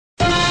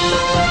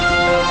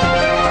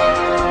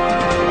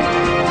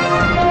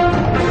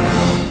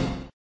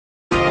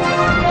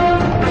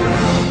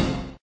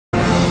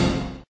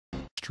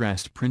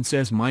distressed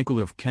Princess Michael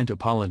of Kent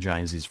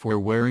apologizes for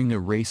wearing a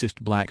racist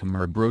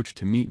Blackamoor brooch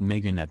to meet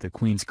Meghan at the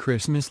Queen's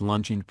Christmas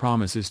lunch and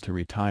promises to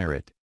retire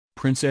it.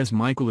 Princess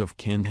Michael of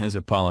Kent has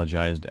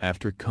apologized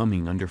after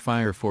coming under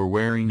fire for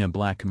wearing a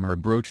Blackamoor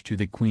brooch to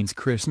the Queen's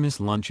Christmas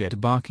lunch at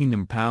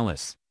Buckingham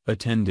Palace,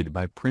 attended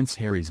by Prince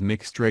Harry's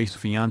mixed-race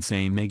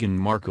fiancée Meghan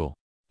Markle.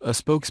 A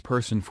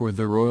spokesperson for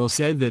the royal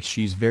said that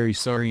she's very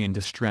sorry and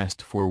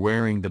distressed for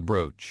wearing the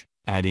brooch,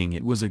 adding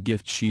it was a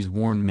gift she's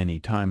worn many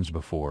times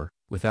before,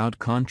 without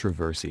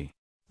controversy.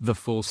 The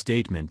full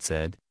statement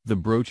said, "The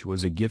brooch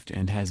was a gift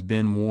and has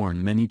been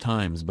worn many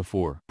times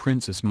before.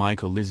 Princess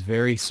Michael is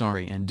very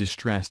sorry and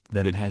distressed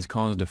that it has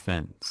caused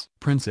offense."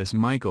 Princess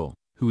Michael,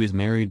 who is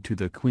married to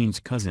the Queen's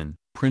cousin,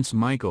 Prince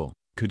Michael,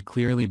 could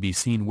clearly be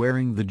seen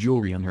wearing the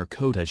jewelry on her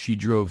coat as she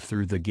drove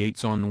through the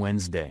gates on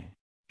Wednesday.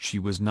 She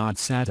was not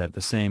sat at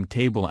the same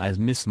table as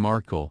Miss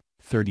Markle,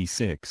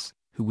 36,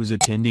 who was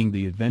attending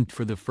the event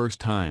for the first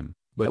time,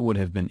 but would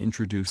have been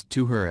introduced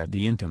to her at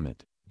the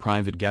intimate,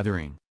 private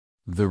gathering.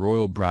 The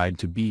royal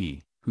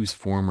bride-to-be, whose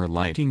former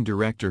lighting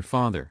director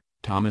father,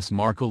 Thomas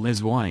Markle,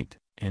 is white,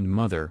 and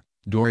mother,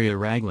 Doria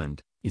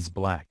Ragland, is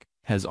black,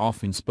 has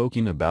often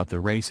spoken about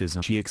the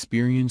racism she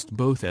experienced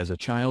both as a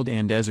child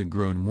and as a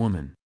grown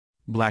woman.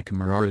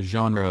 Blackamoor are a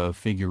genre of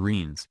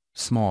figurines,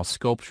 small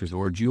sculptures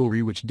or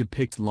jewelry which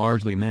depict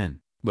largely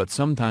men, but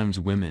sometimes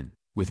women,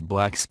 with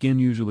black skin,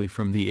 usually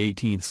from the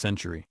 18th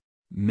century.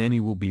 Many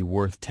will be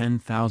worth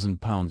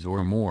 £10,000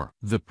 or more.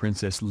 The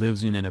princess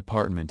lives in an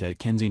apartment at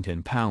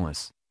Kensington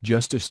Palace,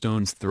 just a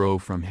stone's throw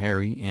from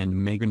Harry and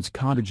Meghan's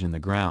cottage in the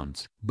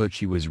grounds. But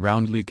she was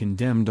roundly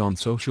condemned on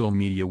social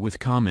media with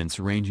comments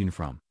ranging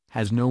from,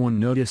 "Has no one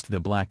noticed the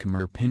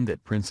Blackamoor pin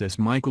that Princess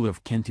Michael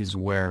of Kent is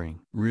wearing?"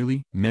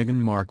 "Really?"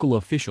 Meghan Markle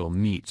official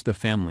meets the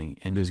family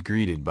and is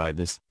greeted by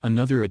this.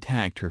 Another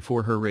attacked her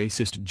for her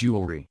racist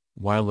jewelry,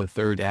 while a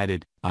third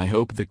added, "I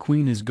hope the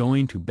Queen is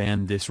going to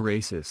ban this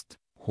racist,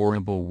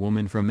 horrible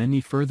woman from any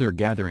further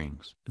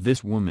gatherings."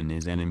 This woman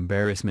is an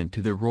embarrassment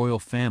to the royal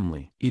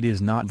family. It is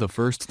not the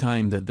first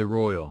time that the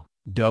royal,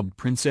 dubbed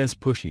Princess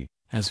Pushy,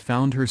 has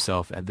found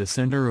herself at the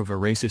center of a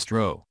racist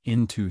row.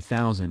 In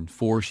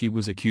 2004 she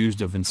was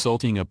accused of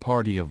insulting a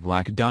party of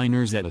black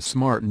diners at a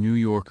smart New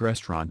York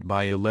restaurant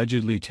by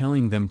allegedly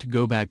telling them to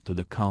go back to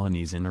the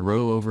colonies in a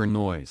row over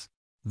noise.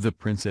 The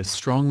princess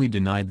strongly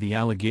denied the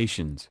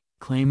allegations,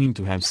 claiming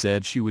to have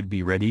said she would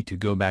be ready to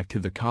go back to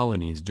the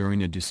colonies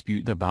during a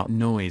dispute about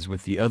noise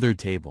with the other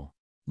table.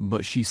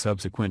 But she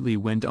subsequently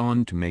went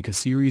on to make a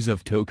series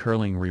of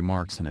toe-curling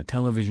remarks in a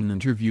television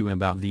interview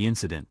about the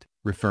incident,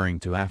 referring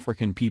to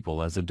African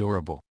people as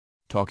adorable.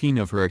 Talking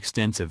of her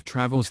extensive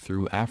travels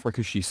through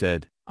Africa, she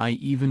said, "I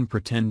even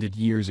pretended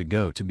years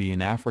ago to be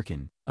an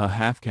African, a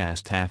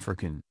half-caste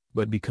African,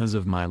 but because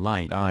of my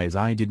light eyes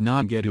I did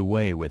not get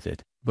away with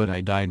it, but I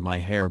dyed my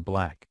hair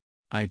black.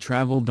 I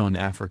traveled on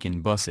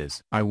African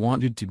buses. I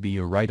wanted to be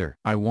a writer.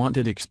 I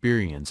wanted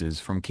experiences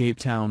from Cape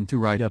Town to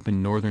right up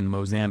in northern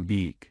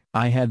Mozambique.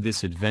 I had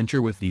this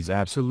adventure with these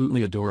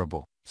absolutely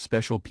adorable,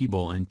 special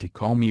people, and to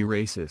call me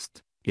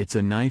racist, it's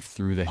a knife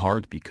through the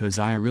heart because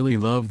I really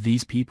love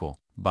these people."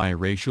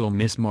 Biracial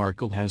Miss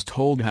Markle has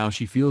told how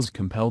she feels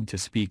compelled to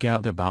speak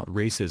out about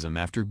racism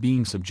after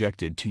being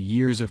subjected to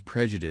years of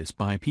prejudice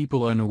by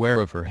people unaware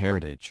of her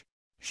heritage.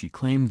 She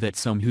claimed that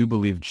some who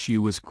believed she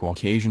was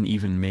Caucasian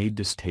even made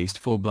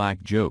distasteful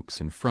black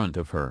jokes in front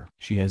of her.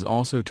 She has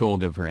also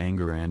told of her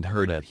anger and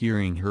hurt at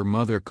hearing her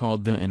mother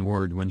called the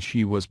N-word when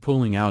she was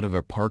pulling out of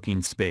a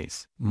parking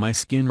space. "My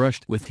skin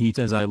rushed with heat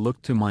as I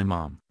looked to my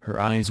mom, her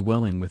eyes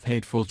welling with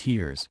hateful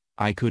tears.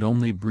 I could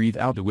only breathe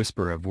out a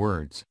whisper of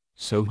words,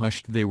 so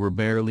hushed they were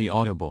barely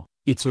audible.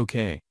 'It's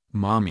okay,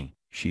 Mommy,'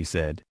 she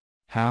said."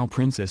 How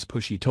Princess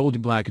Pushy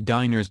told black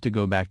diners to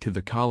go back to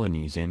the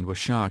colonies and was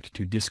shocked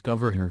to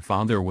discover her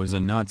father was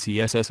a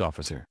Nazi SS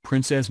officer.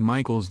 Princess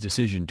Michael's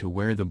decision to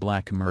wear the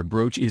Blackamoor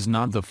brooch is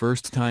not the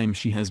first time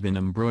she has been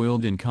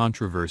embroiled in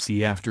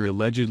controversy after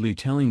allegedly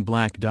telling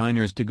black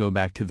diners to go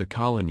back to the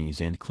colonies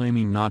and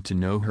claiming not to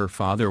know her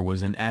father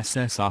was an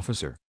SS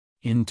officer.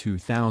 In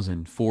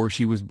 2004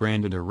 she was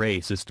branded a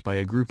racist by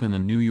a group in a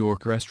New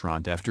York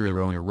restaurant after a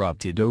row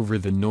erupted over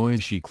the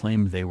noise she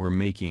claimed they were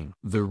making.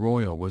 The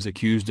royal was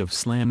accused of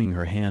slamming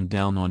her hand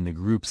down on the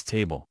group's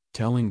table,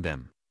 telling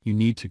them, "You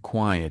need to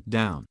quiet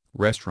down."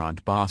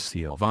 Restaurant boss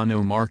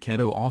Silvano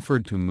Marchetto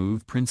offered to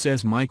move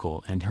Princess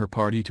Michael and her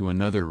party to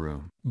another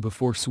room.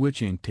 Before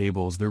switching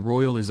tables, the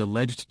royal is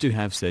alleged to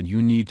have said,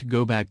 "You need to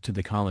go back to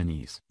the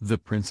colonies." The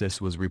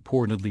princess was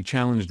reportedly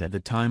challenged at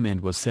the time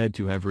and was said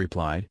to have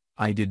replied,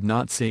 "I did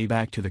not say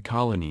back to the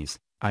colonies,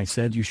 I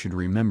said you should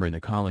remember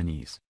the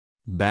colonies.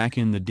 Back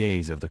in the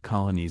days of the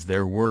colonies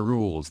there were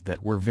rules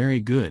that were very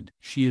good."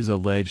 She is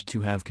alleged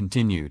to have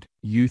continued,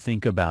 "You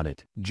think about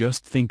it.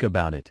 Just think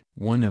about it."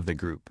 One of the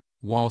group,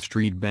 Wall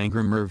Street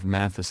banker Merv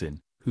Matheson,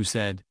 who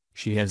said,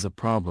 "She has a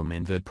problem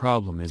and the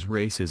problem is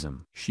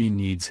racism. She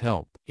needs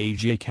help."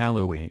 AJ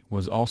Calloway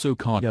was also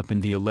caught up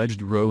in the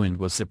alleged row and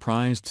was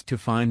surprised to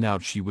find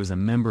out she was a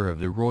member of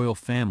the royal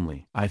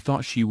family. "I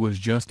thought she was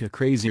just a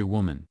crazy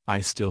woman.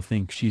 I still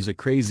think she's a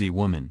crazy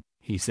woman,"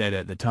 he said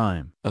at the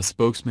time. A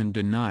spokesman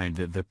denied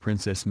that the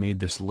princess made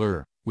the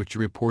slur, which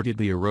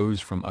reportedly arose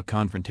from a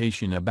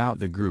confrontation about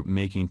the group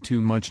making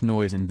too much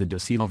noise in the De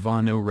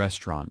Silvano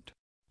restaurant.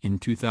 In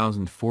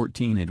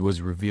 2014 it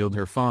was revealed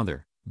her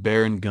father,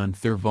 Baron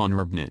Gunther von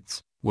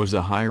Ribnitz, was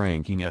a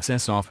high-ranking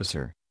SS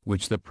officer,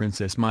 which the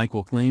Princess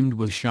Michael claimed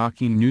was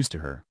shocking news to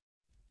her.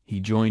 He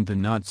joined the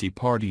Nazi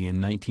Party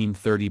in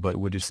 1930 but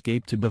would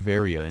escape to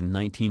Bavaria in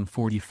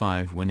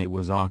 1945 when it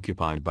was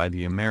occupied by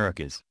the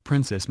Americas.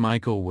 Princess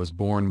Michael was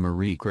born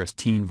Marie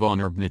Christine von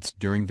Ribnitz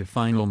during the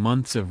final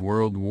months of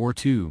World War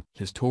II.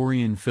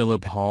 Historian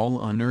Philip Hall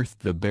unearthed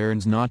the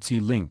Baron's Nazi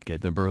link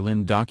at the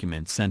Berlin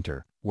Document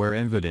Center, where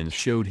evidence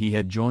showed he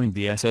had joined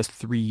the SS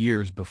 3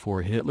 years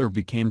before Hitler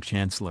became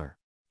Chancellor.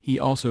 He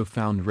also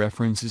found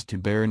references to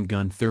Baron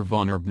Gunther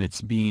von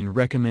Ribnitz being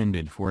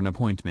recommended for an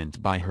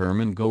appointment by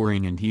Hermann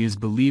Göring, and he is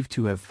believed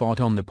to have fought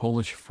on the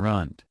Polish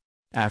front.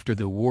 After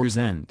the war's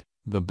end,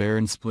 the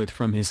Baron split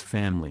from his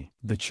family.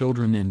 The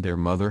children and their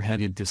mother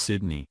headed to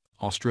Sydney,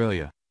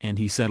 Australia, and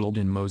he settled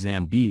in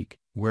Mozambique,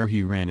 where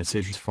he ran a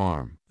citrus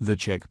farm. The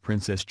Czech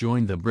princess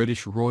joined the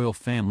British royal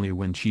family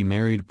when she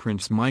married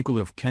Prince Michael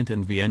of Kent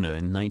in Vienna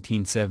in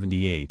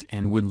 1978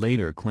 and would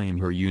later claim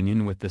her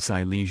union with the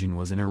Silesian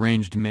was an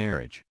arranged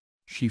marriage.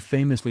 She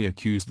famously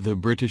accused the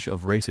British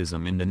of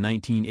racism in the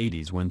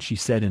 1980s when she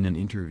said in an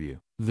interview,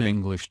 "The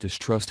English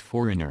distrust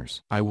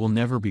foreigners. I will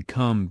never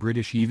become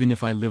British even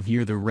if I live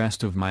here the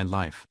rest of my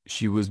life."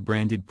 She was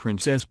branded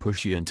Princess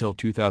Pushy until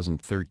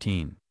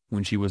 2013.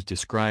 When she was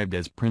described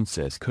as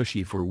Princess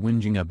Cushy for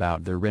whinging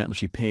about the rent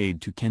she paid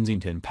to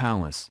Kensington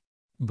Palace.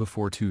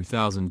 Before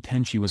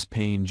 2010 she was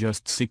paying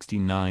just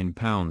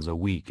 £69 a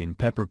week in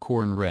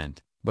peppercorn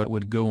rent, but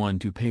would go on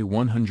to pay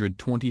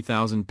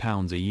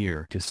 £120,000 a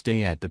year to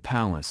stay at the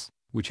palace,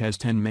 which has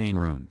 10 main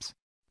rooms.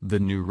 The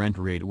new rent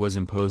rate was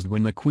imposed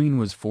when the Queen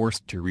was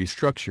forced to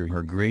restructure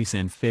her Grace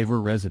and Favour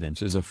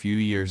residences a few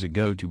years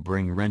ago to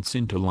bring rents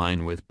into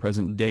line with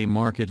present-day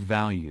market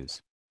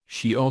values.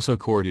 She also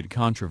courted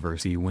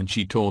controversy when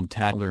she told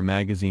Tatler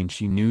magazine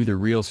she knew the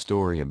real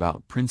story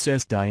about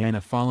Princess Diana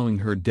following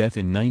her death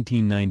in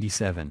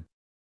 1997.